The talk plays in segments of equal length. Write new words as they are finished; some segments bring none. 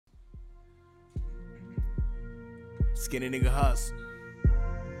Skinny nigga hustle.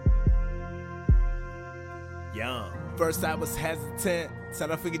 Young. First I was hesitant,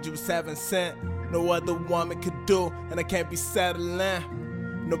 till I figured you was 7 cents. No other woman could do, and I can't be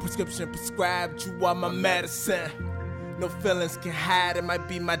settling. No prescription prescribed, you are my medicine. No feelings can hide, it might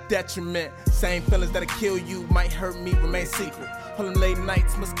be my detriment. Same feelings that'll kill you, might hurt me, remain secret. All them late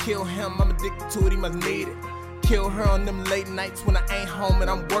nights must kill him, I'm addicted to it, he must need it. Kill her on them late nights when I ain't home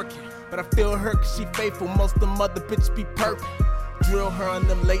and I'm working. But I feel her cause she faithful, most of them other bitches be perfect. Drill her on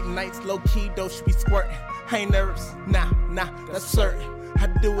them late nights, low key though she be squirting. I ain't nervous, nah, that's certain. I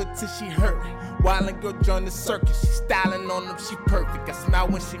do it till she hurt. Wildin' girl join the circus, she styling on them, she perfect. I smile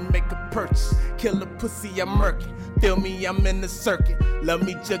when she make a purchase. Kill a pussy, I'm murky. Feel me, I'm in the circuit. Love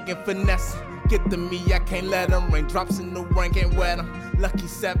me, jugging, finessing. Get to me, I can't let them. Raindrops in the rain, can't wet them. Lucky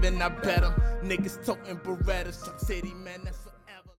 7, I bet them. Niggas toting Berettas, Truck City, man, that's